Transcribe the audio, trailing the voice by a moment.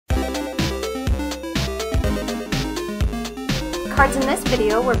Cards in this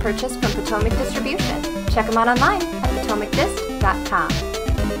video were purchased from Potomac Distribution. Check them out online at potomacdist.com.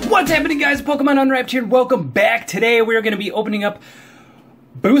 What's happening, guys? Pokemon Unwrapped here, and welcome back. Today we are going to be opening up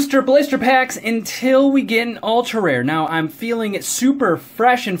booster blister packs until we get an ultra rare. Now I'm feeling it super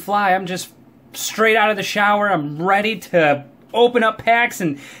fresh and fly. I'm just straight out of the shower. I'm ready to open up packs,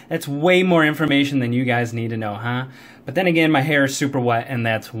 and that's way more information than you guys need to know, huh? But then again, my hair is super wet, and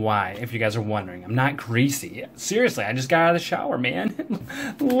that's why, if you guys are wondering. I'm not greasy. Seriously, I just got out of the shower, man.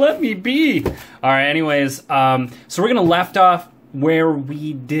 Let me be. All right, anyways, so we're going to left off where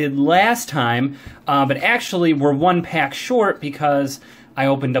we did last time, but actually we're one pack short because I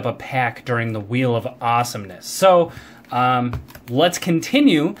opened up a pack during the Wheel of Awesomeness. So let's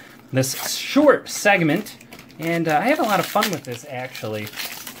continue this short segment, and I have a lot of fun with this, actually.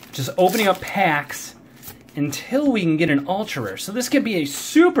 Just opening up packs until we can get an ultra rare. So this could be a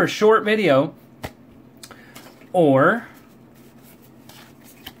super short video, or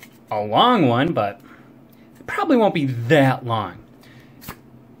a long one, but it probably won't be that long.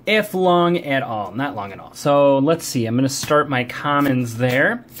 If long at all. Not long at all. So let's see. I'm going to start my commons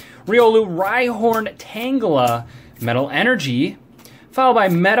there. Riolu, Rhyhorn, Tangela, Metal Energy, followed by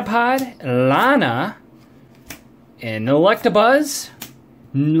Metapod, Lana, and Electabuzz,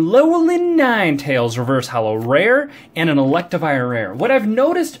 Lowland Ninetales Reverse Holo Rare, and an Electivire Rare. What I've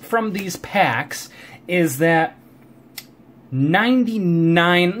noticed from these packs is that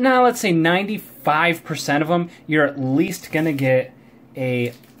 95% of them, you're at least going to get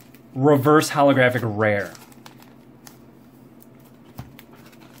a reverse holographic rare.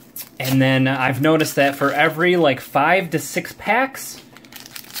 And then I've noticed that for every like 5 to 6 packs,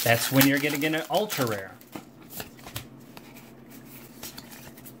 that's when you're going to get an ultra rare.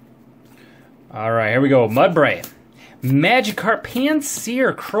 Alright, here we go. Mudbray, Magikarp,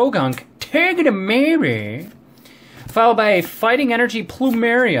 Pansear, Krogunk, Togedemaru, followed by a Fighting Energy,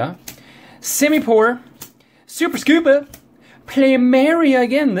 Plumeria, Simipour, Super Scoopa, Plumeria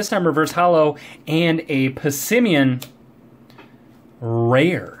again, this time reverse holo, and a Passimian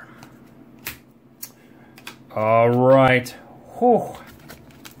rare. Alright. Whew.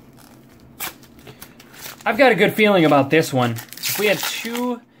 I've got a good feeling about this one. If we had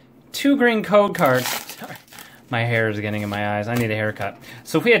two green code cards. Sorry, my hair is getting in my eyes. I need a haircut.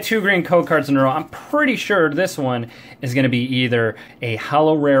 So if we had 2 green code cards in a row, I'm pretty sure this one is going to be either a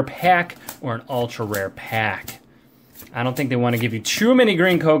holo rare pack or an ultra rare pack. I don't think they want to give you too many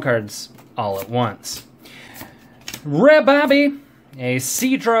green code cards all at once. Red Bobby, a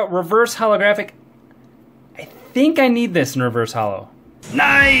Seadra reverse holographic. I think I need this in reverse holo.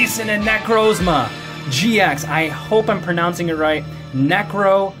 Nice! And a Necrozma GX. I hope I'm pronouncing it right.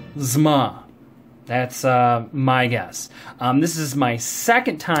 Necrozma. That's my guess. This is my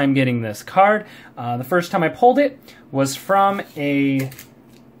second time getting this card. The first time I pulled it was from a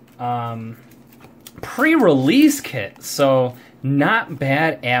pre-release kit, so not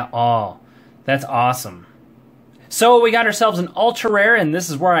bad at all. That's awesome. So we got ourselves an ultra rare, and this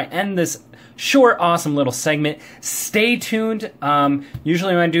is where I end this short, awesome little segment. Stay tuned.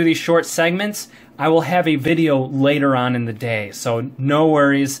 Usually when I do these short segments, I will have a video later on in the day, so no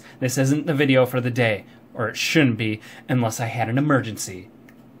worries. This isn't the video for the day, or it shouldn't be, unless I had an emergency.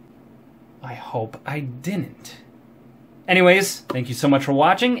 I hope I didn't. Anyways, thank you so much for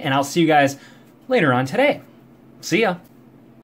watching, and I'll see you guys later on today. See ya.